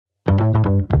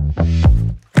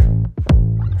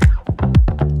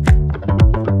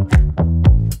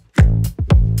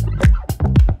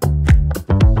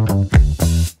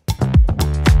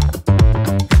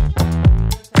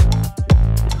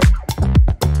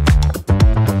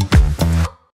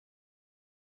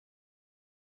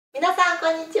こ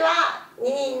んにちは、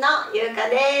ニニのゆうか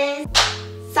で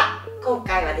す。さあ、今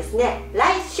回はですね、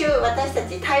来週私た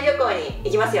ちタイ旅行に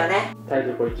行きますよね。タイ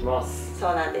旅行行きます。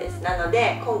そうなんです。なの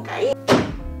で今回パ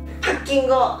ッキン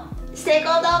グをしてい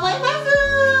こうと思います。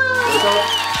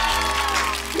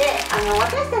で、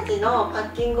私たちのパ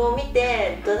ッキングを見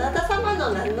てどなた様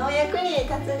の何のお役に立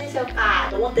つでしょうか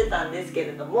と思ってたんですけ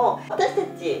れども、私た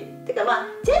ちてか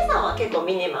ジェイさんは結構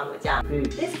ミニマムじゃん、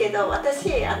ですけど私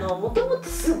もともと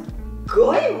すっ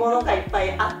ごいものがいっぱ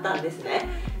いあったんですね。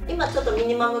今ちょっとミ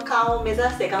ニマム化を目指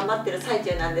して頑張ってる最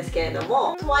中なんですけれど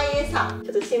も、とはいえさ、ち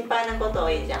ょっと心配なこと多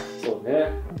いじゃん。そう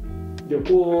ね、旅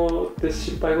行って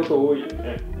心配事多いよ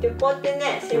ね。旅行って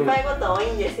ね、心配事多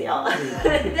いんですよ、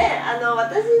で、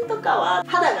私とかは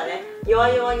肌がね、弱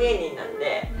々芸人なん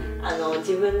で、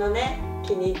自分のね、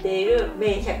気に入っている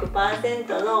綿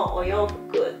 100% のお洋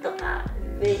服とか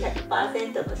綿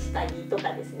 100% の下着と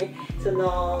かですね、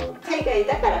海外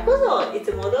だからこそい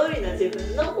つも通りの自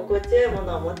分の心地よいも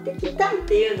のを持ってきたいっ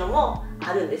ていうのも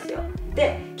あるんですよ。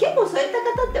で、結構そういった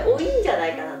方って多いんじゃな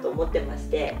いかなと思ってまし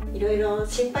て、いろいろ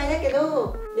心配だけ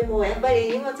どでもやっぱ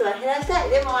り荷物は減らしたい、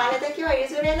でもあれだけは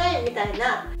譲れないみたい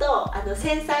なと、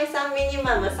繊細さんミニ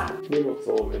マムさん、荷物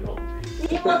多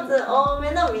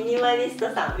めのミニマリス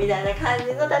トさんみたいな感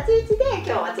じの立ち位置で今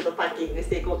日はちょっとパッキングし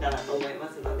ていこうかなと思い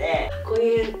ますので、こう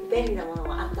いう便利なもの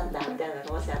もあったんだみたいなの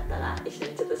がもしあったら一緒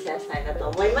にちょっとシェアしたいなと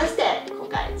思いまして、今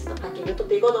回ちょっとパッキング取っ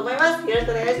ていこうと思います。よろし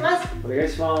くお願いします。お願い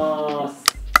します。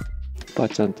ばあ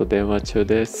ちゃんと電話中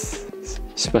です。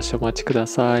しばしお待ちくだ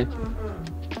さい。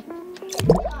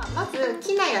まず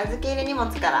機内預け入れ荷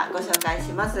物からご紹介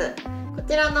します。こ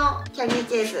ちらのキャリー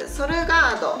ケース、ソルガ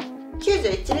ード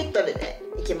91リットルで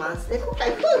行きます。で、今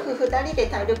回夫婦2人で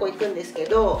タイ旅行行くんですけ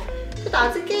ど、ちょっと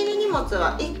預け入れ荷物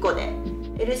は1個で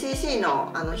LCC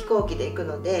の飛行機で行く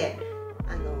ので、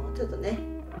ちょっとね、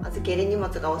預け入れ荷物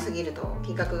が多すぎると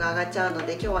金額が上がっちゃうの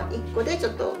で、今日は1個でちょ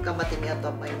っと頑張ってみようと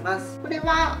思います。これ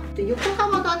は横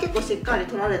幅が結構しっかり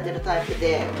取られてるタイプ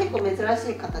で、結構珍し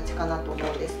い形かなと思う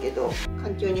んですけど、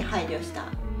環境に配慮した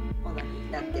もの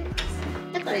になってます。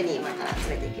で、これに今から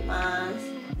詰めていきます。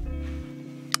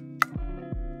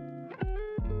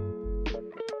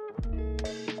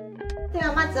で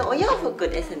はまずお洋服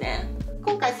ですね。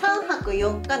今回3泊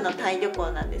4日のタイ旅行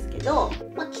なんですけど、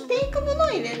着ていくものを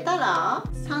入れたら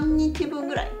3日分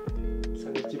ぐらい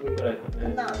3日分ぐらい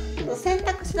だね。ちょっと洗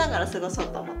濯しながら過ごそう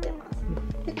と思ってま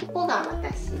す。で、ここが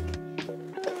私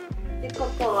で、こ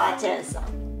こはチェーンソー。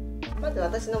まず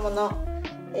私のもの、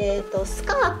ス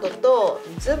カートと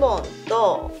ズボン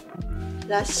と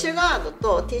ラッシュガード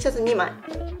と T シャツ2枚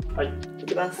い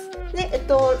きます。で、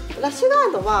ラッシュ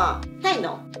ガードはタイ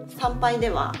の参拝で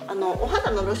はお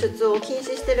肌の露出を禁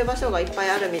止してる場所がいっぱ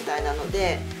いあるみたいなの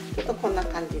で、ちょっとこんな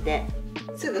感じで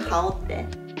すぐ羽織って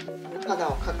肌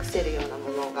を隠せるような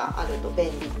ものがあると便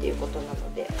利っていうことな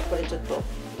ので、これちょっと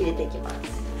入れていきます。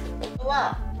あと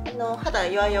は肌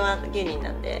弱々芸人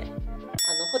なんで、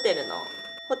ホ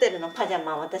テルのパジャ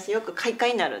マ、私よく買い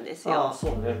になるんですよ。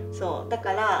そうね。そうだ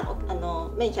から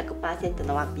綿 100%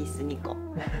 のワンピース2個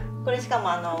これしかも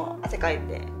汗かい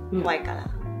て怖いから、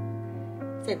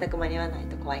洗濯間に合わない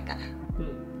と怖いから、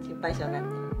心配性な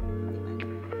ん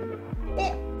で。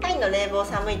で、タイの冷房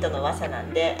寒いとの噂な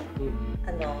んで、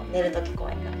寝るとき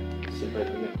怖いから心配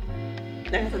だね。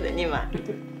長袖2枚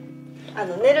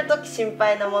寝るとき心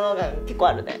配なものが結構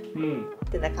あるね。っ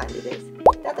てな感じです。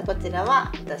で、あとこちら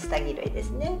は下着類です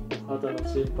ね。肌の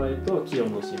心配と気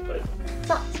温の心配。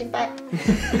そう、心配で、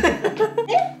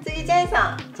次チェーン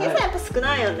さん。チェーンさんやっぱ少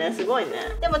ないよね。すごいね。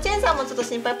でもチェーンさんもちょっと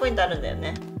心配ポイントあるんだよ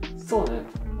ね。そうね、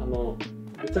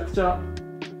めちゃくちゃ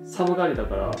寒がりだ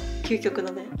から、究極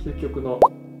の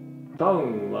ダウ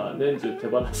ンは年中手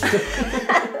放して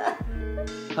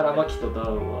腹巻きとダ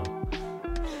ウンは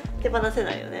手放せ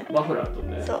ないよね。マフラーと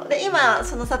ね。そうで、今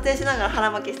撮影しながら腹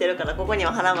巻きしてるから、ここに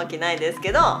は腹巻きないです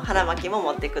けど、腹巻きも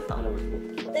持っていくと。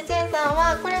で、チェーンさん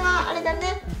はこれはあれだ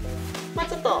ね、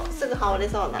ちょっとすぐ羽織れ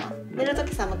そうな、寝る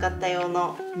時寒かった用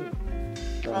の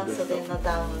半袖の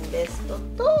ダウンベスト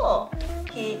と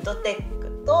ヒートテック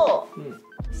と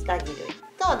下着類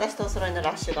と、私とお揃いの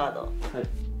ラッシュガード、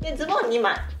でズボン2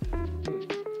枚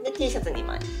で T シャツ2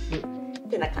枚っ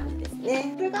てな感じですね。ラ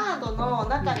ッシュガードの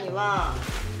中には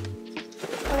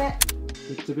これ、めっ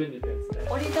ちゃ便利なやつね。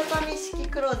折りたたみ式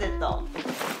クローゼット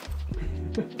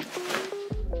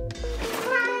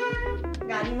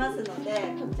がありますの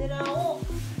で、こちらを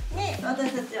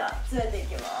私たちは詰めてい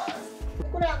きます。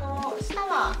これ下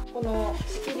はこの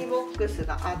仕切りボックス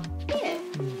があって、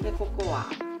でここは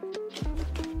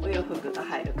お洋服が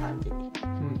入る感じに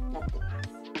なってま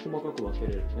す。細かく分け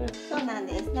れるね。そうなん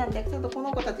です。なんでちょっとこ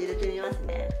の子たち入れてみます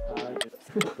ね。はい。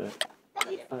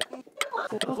入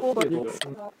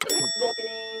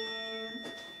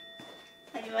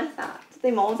りました。ちょっと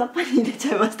今大雑把に入れ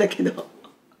ちゃいましたけど。こ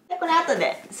れ後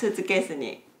でスーツケース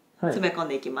に詰め込ん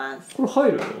でいきます。これ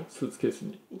入るの？スーツケース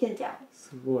に。いけんじゃん。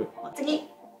すごい。次、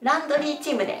ランドリー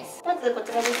チームです。まずこち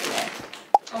らですね。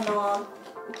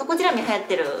トコジラミ流行っ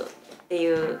てるって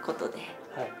いうことで、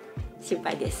心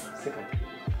配です。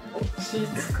シ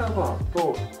ーツカバー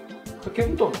と掛け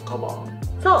布団のカバー。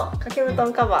そう、掛け布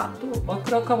団カバーと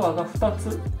枕カバーが2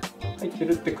つ入って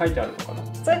るって書いてあるのかな。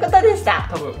そういうことでした。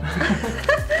多分。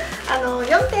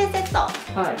4点セット。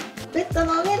はい。ベッド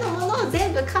の上のものを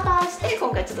全部カバーして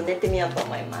今回ちょっと寝てみようと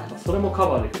思います。それもカ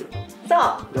バーできる。そ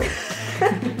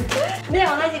うで、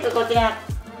同じくこちら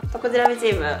トコジラミチ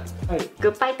ーム、グ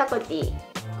ッバイトコジー。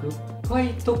グッバ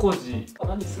イトコジー。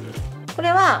何する？これ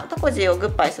はトコジーをグ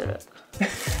ッバイする。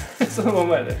そのま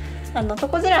まやね。ト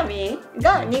コジラミ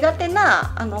が苦手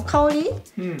な香り、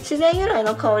自然由来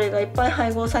の香りがいっぱい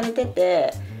配合されて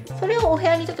て、それをお部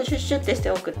屋にちょっとシュッシュってし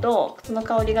ておくとその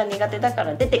香りが苦手だか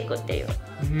ら出てくっていう。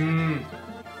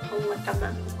ほんまか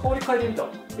な。香り嗅いでみた。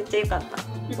めっちゃ良かった。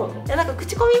いいかな。なんか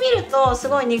口コミ見るとす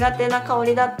ごい苦手な香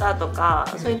りだったとか、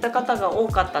そういった方が多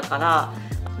かったから、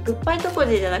グッバイトコ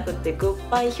ジーじゃなくてグッ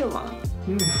バイヒューマン、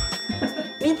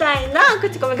みたいな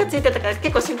口コミがついてたから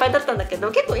結構心配だったんだけ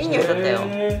ど、結構いい匂いだったよ。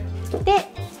で、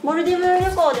モルディブ旅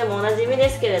行でもおなじみで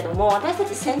すけれども、私た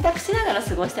ち洗濯しながら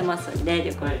過ごしてますんで、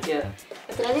旅行中、こ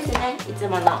ちらですね、いつ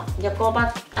もの旅行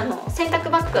バッグ、洗濯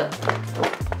バッグ、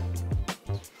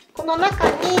この中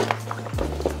に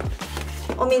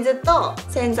お水と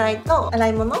洗剤と洗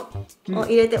い物を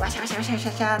入れてワシャワシャワシャワシ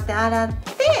ャワシャって洗って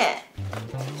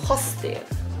干すっていう。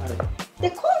で、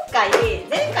今回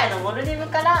前回のモルディ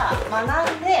ブから学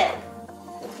んで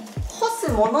干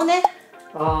すものね。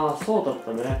ああ、そうだっ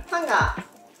たね。ハンガ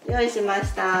ー用意しま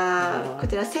した。こ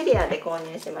ちらセリアで購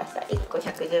入しました。1個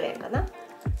110円かな。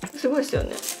すごいですよ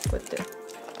ね。こうやって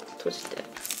閉じて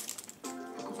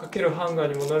かけるハンガ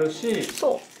ーにもなるし、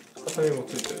そうハサミも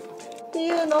ついてるって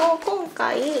いうのを今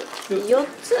回4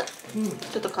つ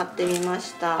ちょっと買ってみま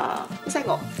した。最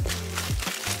後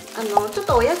ちょっ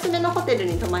とお安めのホテル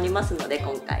に泊まりますので、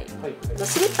今回、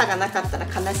スリッパがなかったら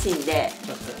悲しいんで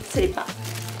スリッパ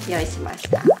用意しまし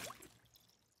た。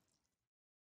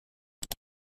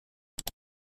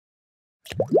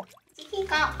次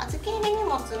が預け入れ荷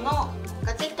物の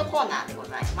ガジェットコーナーでご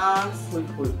ざいます。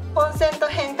コンセント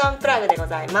変換プラグでご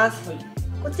ざいます。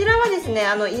こちらはですね、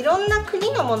いろんな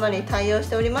国のものに対応し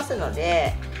ておりますの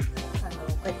で、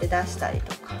こうやって出したり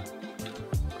とか、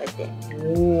こうやって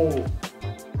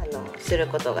する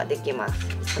ことができま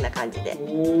す。こんな感じで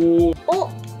を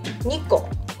2個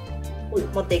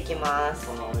持っていきます。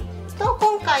と、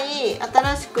今回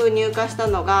新しく入荷した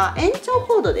のが延長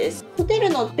コードです。ホテル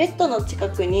のベッドの近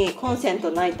くにコンセン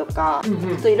トないとか、い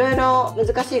ろいろ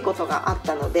難しいことがあっ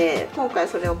たので、今回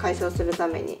それを解消するた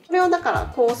めにこれをだか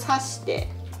らこう挿して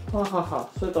そ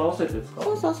れと合わせてですか？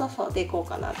そうでいこう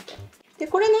かなって。で、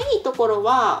これのいいところ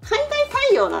は海外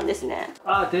対応なんですね。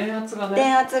電圧がね。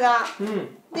電圧が。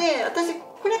で、私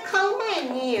これ買う前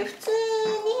に普通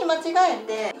に間違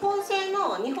えて日本製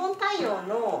の日本対応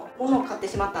のものを買って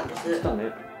しまったんです。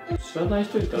知らない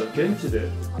人いたら現地で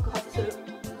爆発する。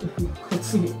爆発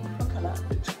するのかな。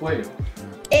めっちゃ怖いよ。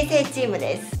衛生チーム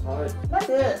です。ま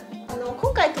ず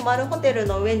今回泊まるホテル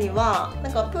の上にはな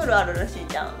んかプールあるらしい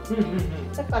じゃん。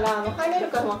だから入れる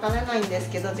かわからないんで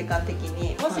すけど、時間的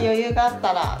にもし余裕があっ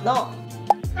たらの、は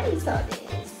い、そう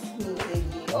です。水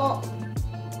着を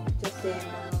女性も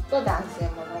のと男性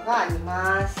ものがあり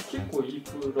ます。結構いい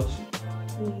プールらしい。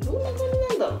どんな感じ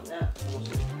なんだろうね。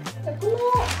で、こ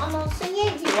の水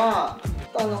泳着は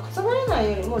かさばらない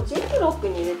よりもジップロック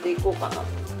に入れていこうかな。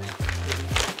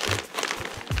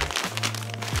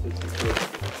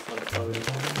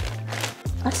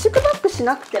圧縮バッグし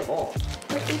なくてもこ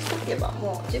うやってしとけば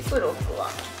もうジップロックは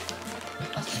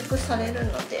圧縮される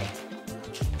ので、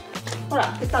ほ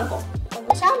らぺったんこ。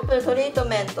シャンプートリート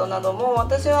メントなども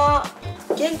私は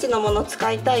現地のものを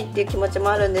使いたいっていう気持ち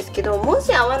もあるんですけど、も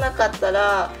し合わなかった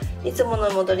らいつもの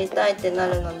戻りたいってな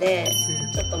るので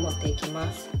ちょっと持っていきま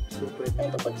す。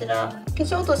こちら化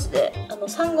粧落としで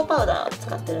サンゴパウダー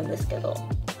使ってるんですけど、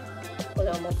こ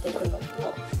れを持っていくのと、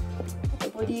あと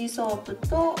ボディーソープ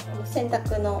と洗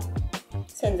濯の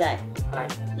洗剤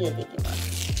入れていきま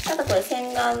す。あとこれ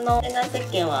洗顔の洗顔石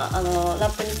鹸はラ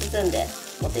ップに包んで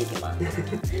持っていきま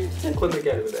す。こんだ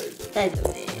けあれば大丈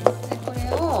夫です。で、これ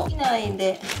を機内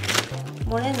で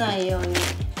漏れないように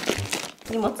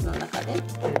荷物の中で漏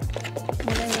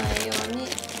れないように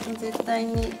絶対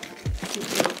にジッ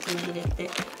プロックに入れてい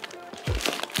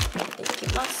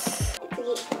きます。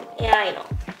次エアアイロン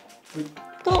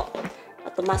と、あ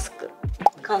あとマスク、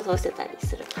乾燥してたり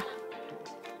するか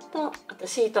らと、あと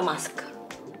シートマスク、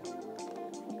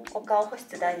お顔保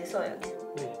湿大事そうよね、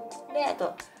であ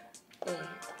と、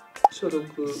消毒、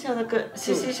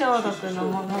手指消毒の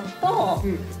ものと、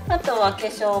あとは化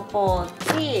粧ポ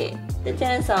ーチで、チ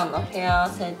ェンさんのヘア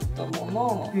セットも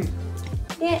の、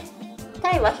で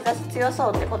タイは日差し強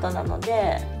そうってことなの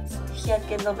で日焼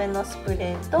け止めのスプ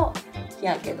レーと日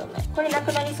焼け止め、これな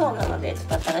くなりそうなのでち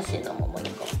ょっと新しいのももう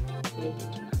1個入れてい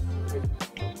きます。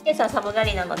チェンさん寒が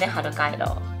りなので春カイ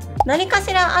ロ、何か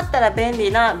しらあったら便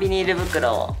利なビニール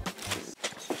袋を。こ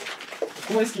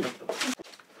こまで好きになった。こ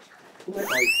こまで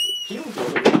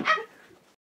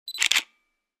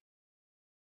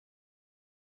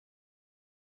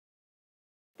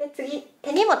で次、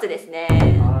手荷物ですね。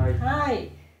はい。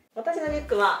私のリュッ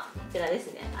クはこちらで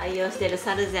すね。愛用している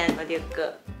サルゼンのリュッ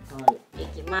ク。い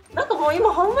きます。なんかもう今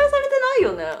販売されてない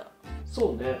よね。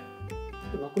そうね。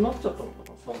なくなっちゃったのか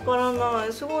な。わからな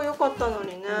い。すごい良かったの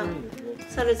にね。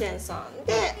サルゼンさん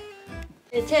で、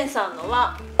チェンさんの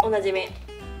はおなじみ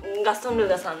ガストンルー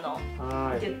ガさんの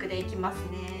リュックでいきます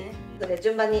ね。それで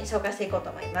順番に紹介していこうと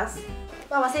思います。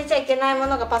まあ忘れちゃいけないも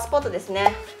のがパスポートです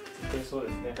ね。そうで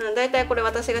すね。だいたいこれ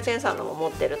私がチェンさんのも持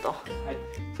ってると。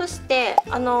そして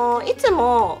いつ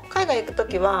も海外行く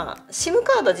時は SIM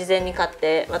カード事前に買っ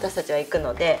て私たちは行く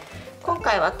ので、今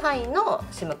回はタイの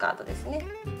SIM カードですね。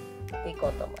で行こ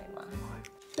うと思います。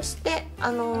そして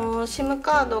SIM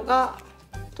カードが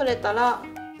取れたら、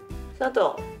その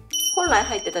後本来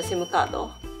入ってた SIM カード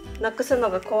なくすの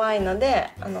が怖いので、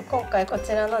今回こ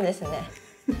ちらのですね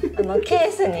ケ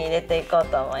ースに入れていこう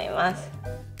と思います。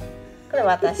これ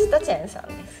私とチェンさん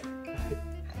です。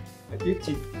ユ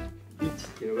チっ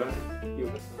ていうのがヨ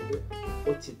ガさんで、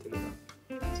オチっていうの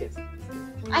がチェンさんですね。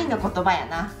愛の言葉や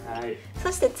な。そ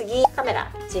して次、カメ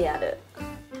ラ GR。あ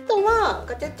とは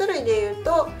ガジェット類でいう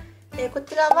と、こ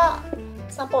ちらは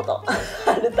サポート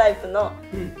あるタイプの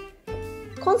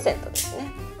コンセントですね。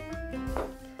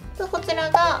とこちら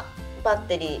がバッ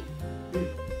テリ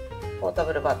ー、ポータ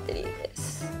ブルバッテリーで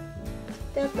す。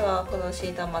であとはこの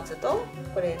C 端末と、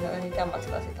これ何端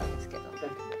末か忘れたんですけど、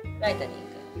ライトニン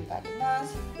グがありま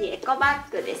す。でエコバ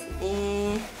ッグです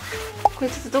ね。これ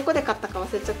ちょっとどこで買ったか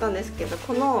忘れちゃったんですけど、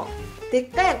こので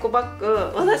っかいエコバッ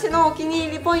グ、私のお気に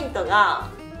入りポイントが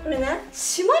これね、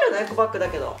閉まるのエコバッグだ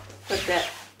けど、こうやって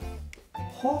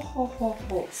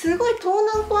すごい盗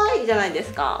難怖いじゃないで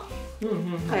すか、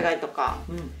海外とか。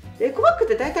エコバッグっ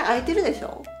て大体開いてるでし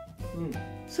ょ。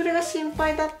それが心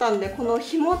配だったんで、この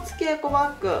紐付きエコ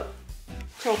バッグ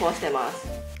重宝してます。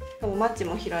でもマッチ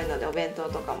も広いのでお弁当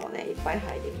とかもねいっぱい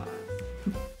入ります。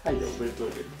はい、お弁当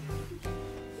で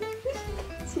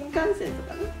新幹線と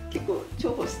かね結構重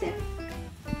宝して、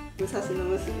武蔵野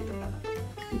結びとか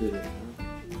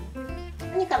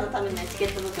何かのためのチケ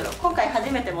ット袋、今回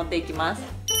初めて持っていきます。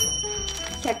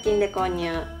100均で購入、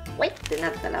ウェイってな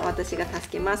ったら私が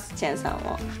助けます、チェンさん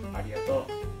を。ありがと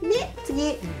う。で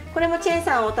次、これもチェン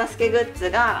さんお助けグッ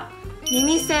ズが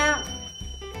耳栓。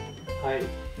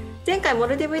前回モ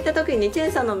ルディブ行った時にチェ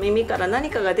ンさんの耳から何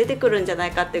かが出てくるんじゃな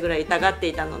いかってぐらい痛がって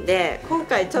いたので、今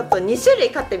回ちょっと2種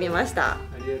類買ってみました。あ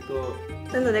りがと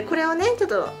う。なのでこれをねちょっ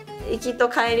と行きと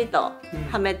帰りと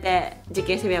はめて実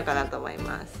験してみようかなと思い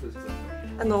ます。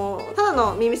ただ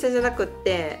の耳栓じゃなくっ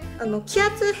て気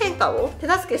圧変化を手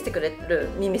助けしてくれる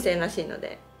耳栓らしいの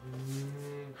で、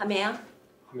はめやは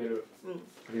める。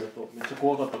ありがとう。めっちゃ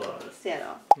怖かったからです。そうや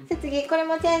ろ。で次、これ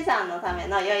もチェンさんのため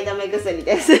の酔い止め薬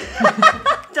です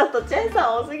ちょっとチェンさ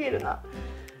ん多すぎるな。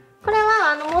これ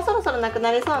はもうそろそろなく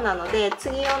なりそうなので、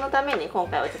次用のために今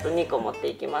回はちょっと2個持って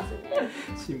いきますね。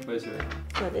心配しない。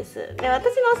そうです。で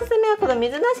私のおすすめはこの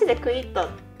水なしでクイッと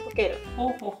溶ける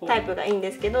タイプがいいん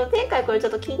ですけど、前回これちょ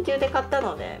っと緊急で買った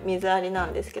ので水ありな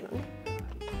んですけどね。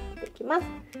いきます。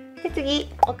で次、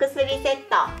お薬セッ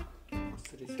ト。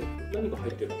何が入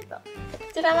ってるんだ。こ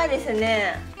ちらはです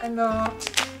ね、チ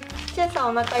ェンさん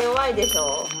お腹弱いでし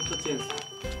ょ。チェンさん。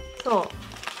そう。も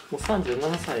う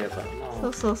37歳やから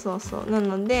な。そうな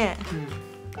ので、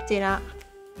こちら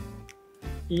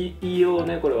胃を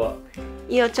ね、これは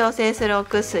胃を調整するお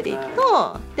薬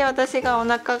と、で私がお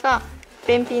腹が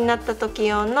便秘になった時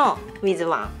用のウィズ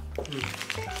ワン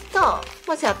と、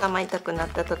もし頭痛くなっ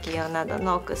た時用など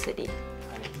のお薬と、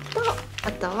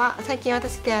あとは最近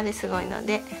私手荒れすごいの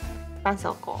で絆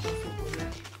創膏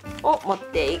を持っ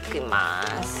ていきま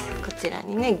す。こちら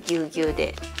にねぎゅうぎゅう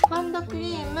でハンドク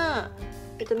リーム、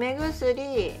目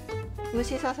薬、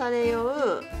虫刺され用、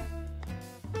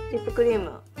リップクリー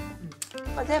ム、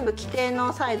全部規定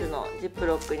のサイズのジップ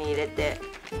ロックに入れて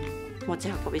持ち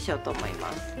運びしようと思い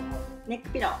ます。ネック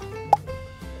ピロー、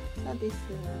そうです。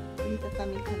折りたた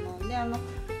み可能で、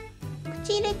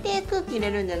口入れて空気入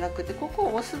れるんじゃなくて、ここ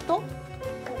を押すと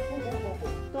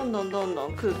どんどん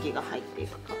空気が入ってい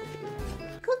く感じ。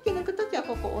空気抜くときは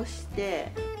ここ押し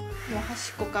て、もう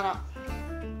端っこから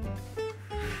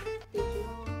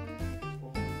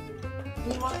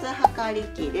荷物測り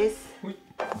機です。で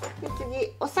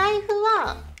次、お財布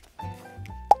は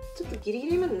ちょっとギリ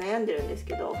ギリまで悩んでるんです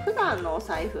けど、普段のお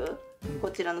財布、こ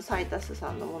ちらのサイタス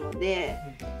さんのもので、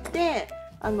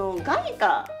外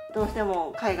貨どうして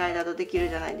も海外だとできる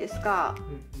じゃないですか。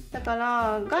だか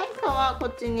ら外貨はこ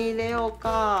っちに入れよう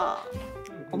か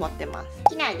思ってます。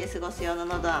機内で過ごす用の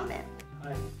のど飴、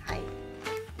はい、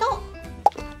と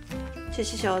手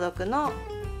指消毒の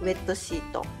ウェットシ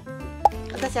ート。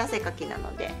私汗かきな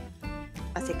ので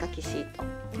汗かきシート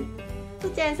と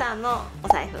チェンさんのお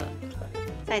財布、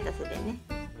サイタスでね、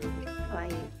かわい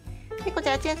い。でこち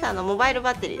らチェンさんのモバイル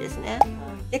バッテリーですね。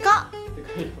でかっ、で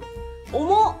かいよ。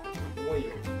重っ、重い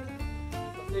よ。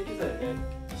撮影機材ね、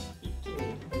一気に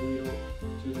いろいろ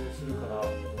充電するから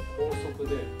高速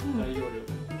で大容量で、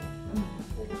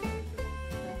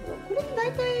これで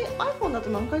大体 iPhone だと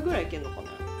何回ぐらいいけるのかな。11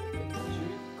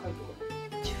回とか。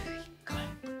11回。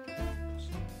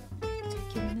じゃい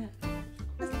けるね。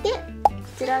そしてこ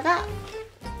ちらが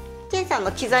チェンさん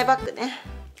の機材バッグね。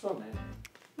そうね。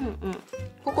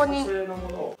ここに撮影のも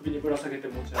のを首にぶら下げて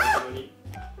持ち歩くのに一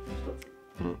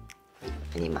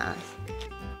つ、あります。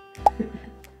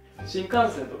新幹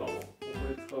線とかもこ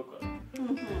れ使うから。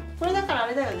これだからあ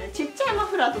れだよね。ちっちゃいマ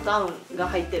フラーとダウンが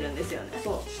入ってるんですよね。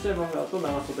そう、ちっちゃいマフラーと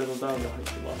長袖のダウンが入っ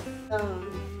てます。ダウン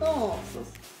と、こ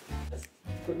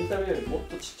れ見た目よりもっ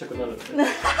とちっちゃくなるんで。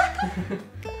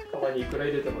カバンにいくら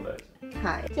入れても大丈夫。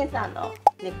はい。チェンさんの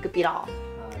ネックピロー。はい。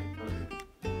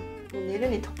もう寝る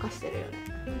に特化してるよね。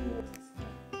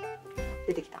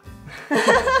出てきた。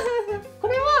こ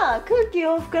れは空気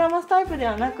を膨らますタイプで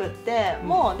はなくって、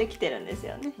もうできてるんです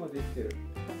よね。もうできてる。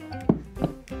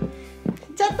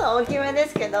ちょっと大きめで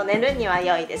すけど寝るには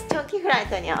良いです。長期フライ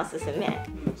トにはおすすめ。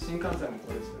新幹線も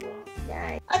これしてます。じゃあ、オッ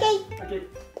ケー。オッケー。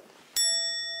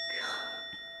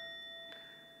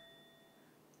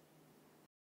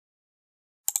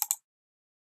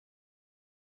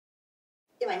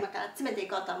では今から詰めてい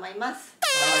こうと思います。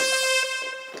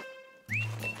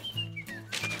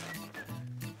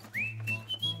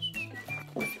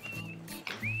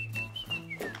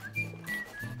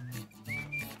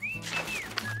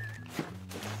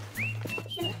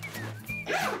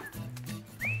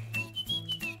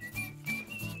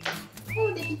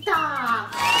できたー。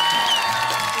あ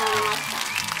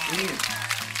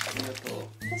りがとう。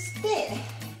そして、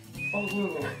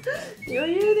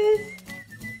余裕です。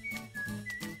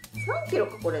3キロ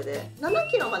かこれで。7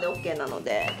キロまで OK なの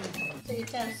で。次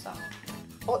チェンさん。あ、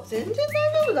全然大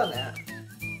丈夫だね。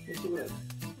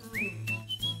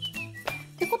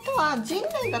ってことは人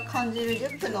類が感じるリュ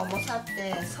ックの重さっ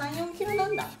て3、4キロな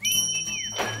んだ。ちょっ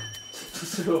と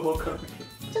それは分からない。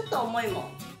ちょっと重いもん。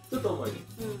ちょっと重い。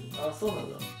あ、そうな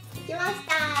んだ。できまし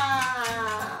た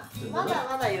ー。まだ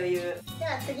まだ余裕。で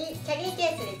は次、キャリーケ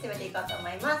ースに詰めていこうと思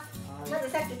います。まず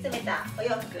さっき詰めたお洋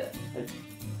服。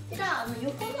こちら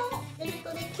横のベル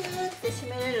トでキューって締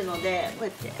めれるので、こうや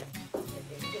ってやって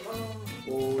いきます。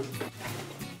こ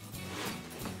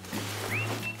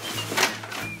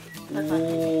んな感じ。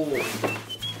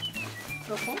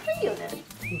本当いいよね。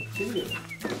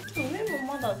上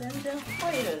もまだ全然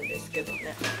入るんですけど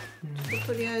ね。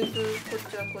とりあえずこっ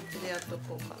ちはこっちでやっと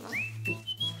こうかな。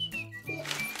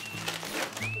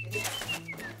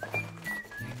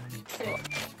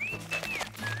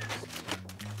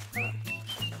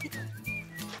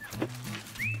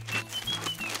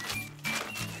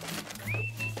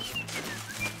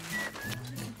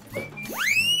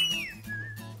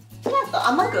あと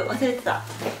雨具忘れてた。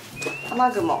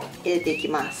雨具も入れていき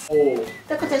ます。で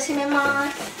こちら閉め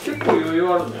ます。結構余裕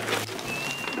あるね。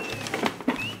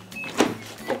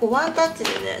ここワンタッチで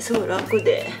ねすごい楽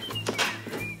で、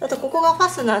あとここがファ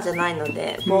スナーじゃないの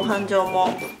で防犯上も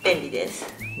便利です。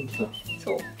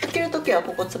そう開けるときは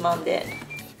ここつまんで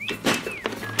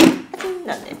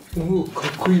なんで。おお、か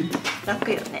っこいい。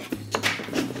楽よね。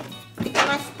できま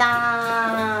したー。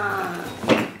は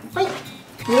い、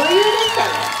余裕でした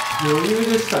ね。余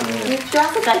裕でしたね。めっちゃ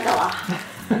汗かいたわ。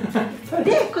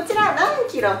でこちら何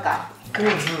キロか。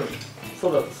そ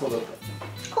うだったそうだった。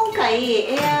今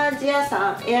回エアアジア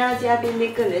便で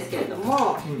行くんですけれど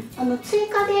も、追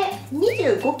加で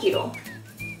25キロ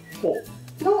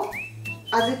の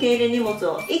預け入れ荷物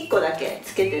を1個だけ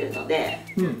つけてるので、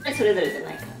それぞれじゃ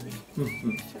ないからね。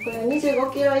これ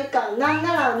25キロ以下、なん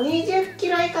なら20キ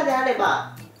ロ以下であれ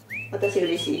ば私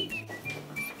嬉しい。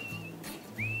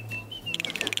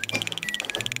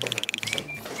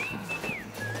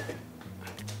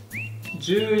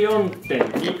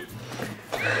14.2。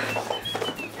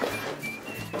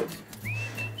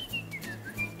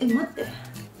待って、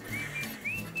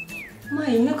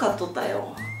前犬飼っとった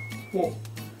よ。お、コ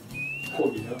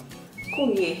ーギーな。コ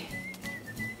ーギ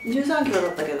ー13キロだ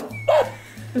ったけど、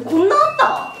こんなあっ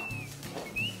た。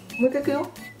もう一回いくよ。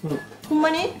ほんま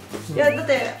に？いやだっ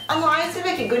て愛す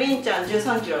べきグリーンちゃん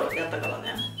13キロやったから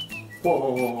ね。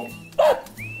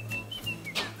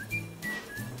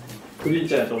グリーン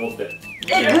ちゃんやと思って。グ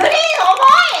リーン重い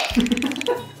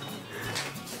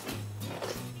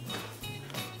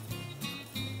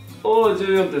おお、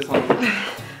14.3。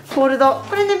ホールド、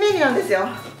これね便利なんですよ。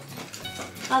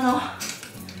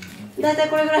だいたい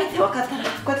これぐらいって分かったらこ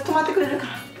うやって止まってくれるか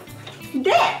ら。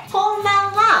で、本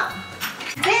番は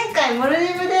前回モルデ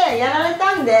ィブでやられ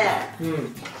たんで、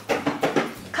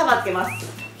カバーつけます。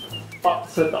あ、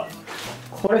そうやっ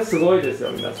た。これすごいです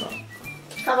よ皆さん。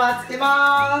カバーつけ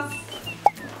ます。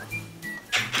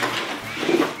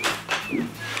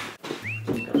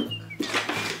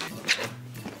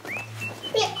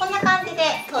で、こんな感じで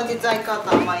当日は行こう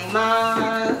と思い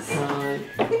ます。で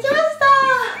きました。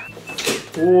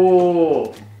お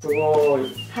お、すごい。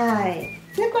はい。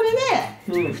で、これ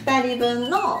で、2人分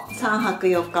の3泊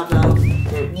4日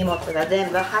分、荷物が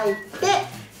全部入って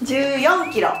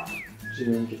14キロ。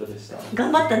14キロでした。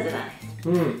頑張ったんじゃない？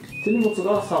手荷物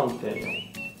が 3.4。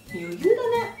余裕だね。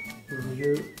余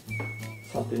裕。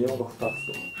3.4 が2つと。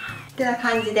ってな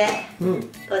感じで、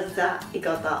当日は行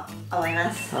こうと思い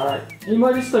ます。はい。ミニ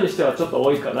マリストにしてはちょっと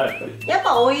多いかな、やっぱり。やっ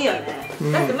ぱ多いよね。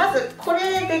だってまずこれ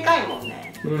でかいもんね。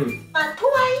とはい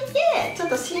えちょっ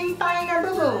と心配な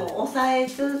部分を抑え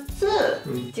つつ、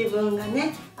自分が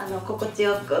ね心地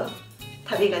よく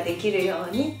旅ができるよ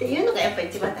うにっていうのがやっぱり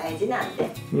一番大事なんで、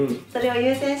それを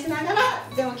優先しながら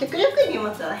でも極力荷物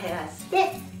を減らし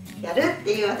てやるっ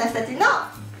ていう私たちの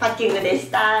パッキングで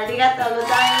した。ありがとうござい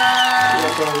ま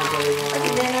す。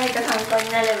私で何か参考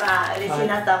になれば嬉しい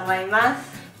なと思います。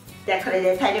じゃあこれ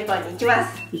でタイ旅行に行きま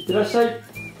す。いってらっしゃい。行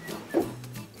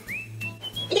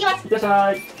ってきます。いってらっし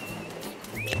ゃい。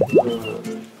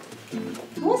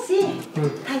もし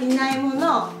足りないも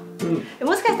の、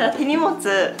もしかしたら手荷物、そ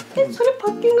れ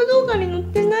パッキング動画に載っ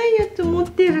てないやつ持っ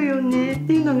てるよねっ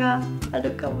ていうのがあ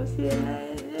るかもしれない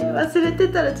ね。忘れて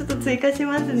たらちょっと追加し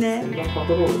ますね。パ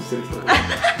トロールしてる人。ちょ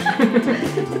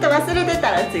っと忘れて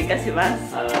たら追加しま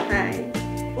す。はい。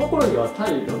この頃には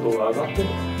タイの動画上がってる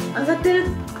の？上がってる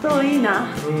といいな。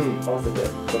合わせてご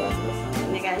覧ください。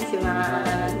お願いしま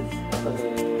す。またね。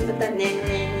またね。